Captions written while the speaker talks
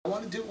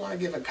do want to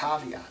give a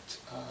caveat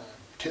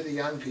to the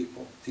young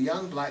people, the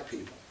young black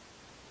people,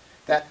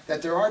 that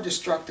there are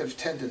destructive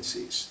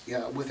tendencies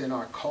within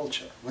our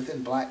culture,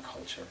 within black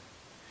culture.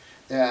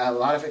 A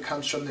lot of it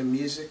comes from the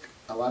music.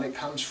 A lot of it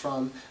comes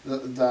from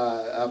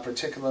the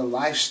particular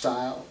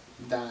lifestyle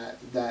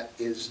that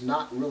is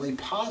not really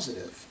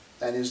positive,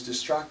 that is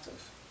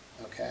destructive,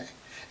 okay?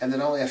 And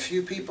then only a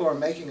few people are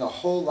making a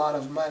whole lot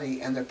of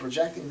money, and they're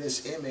projecting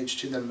this image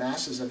to the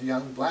masses of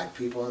young black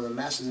people, and the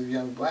masses of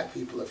young black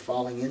people are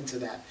falling into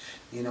that,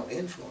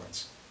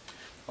 influence.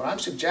 What I'm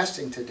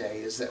suggesting today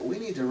is that we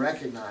need to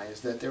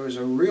recognize that there is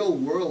a real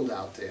world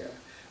out there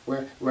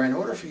where in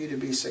order for you to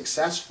be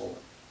successful,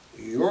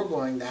 you're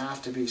going to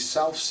have to be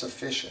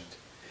self-sufficient.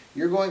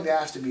 You're going to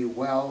have to be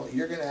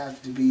you're going to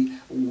have to be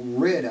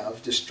rid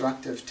of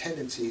destructive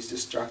tendencies,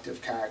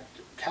 destructive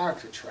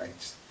character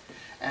traits.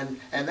 And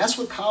that's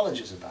what college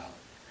is about.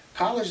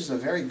 College is a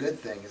very good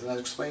thing. As I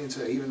was explaining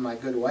to even my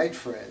good white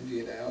friend,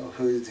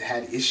 who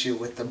had issue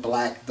with the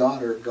black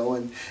daughter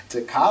going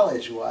to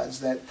college, was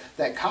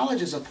that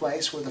college is a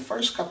place where the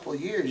first couple of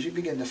years you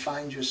begin to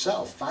find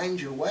yourself, find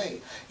your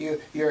way.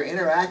 You're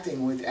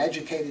interacting with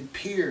educated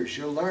peers,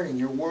 you're learning,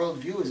 your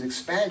worldview is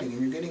expanding,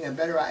 and you're getting a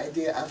better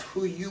idea of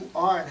who you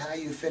are and how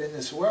you fit in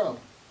this world.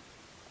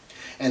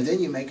 And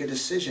then you make a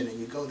decision and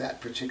you go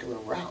that particular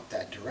route,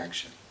 that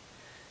direction.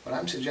 What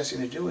I'm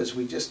suggesting to do is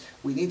we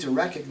need to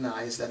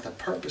recognize that the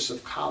purpose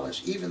of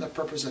college, even the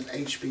purpose of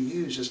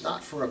HBCUs, is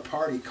not for a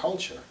party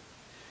culture.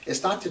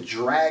 It's not to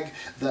drag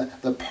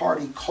the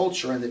party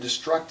culture and the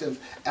destructive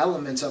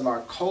elements of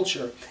our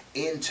culture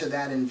into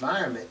that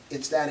environment.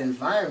 It's that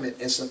environment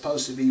is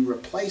supposed to be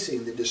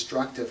replacing the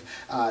destructive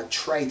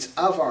traits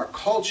of our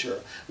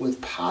culture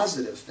with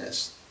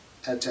positiveness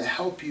to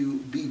help you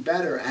be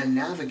better and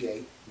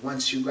navigate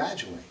once you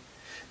graduate.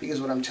 Because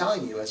what I'm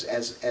telling you is,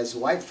 as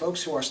white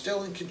folks who are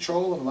still in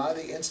control of a lot of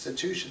the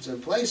institutions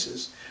and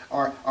places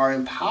are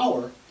in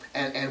power,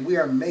 and we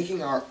are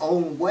making our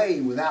own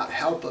way without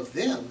help of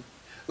them,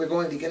 we're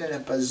going to get in a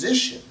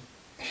position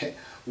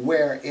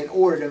where in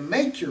order to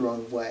make your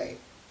own way,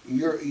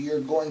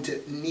 you're going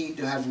to need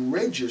to have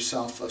rid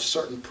yourself of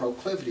certain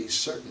proclivities,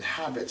 certain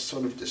habits,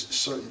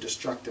 certain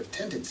destructive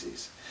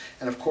tendencies.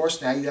 And of course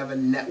now you have a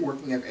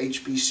networking of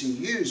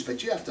HBCUs,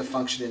 but you have to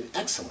function in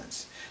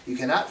excellence. You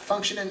cannot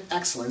function in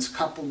excellence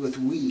coupled with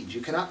weed.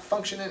 You cannot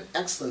function in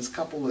excellence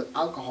coupled with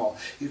alcohol.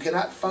 You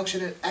cannot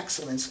function in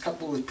excellence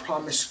coupled with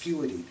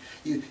promiscuity.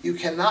 You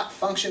cannot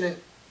function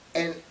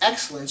in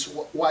excellence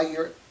while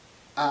you're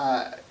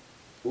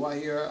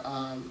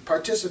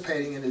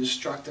participating in a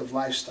destructive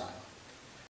lifestyle.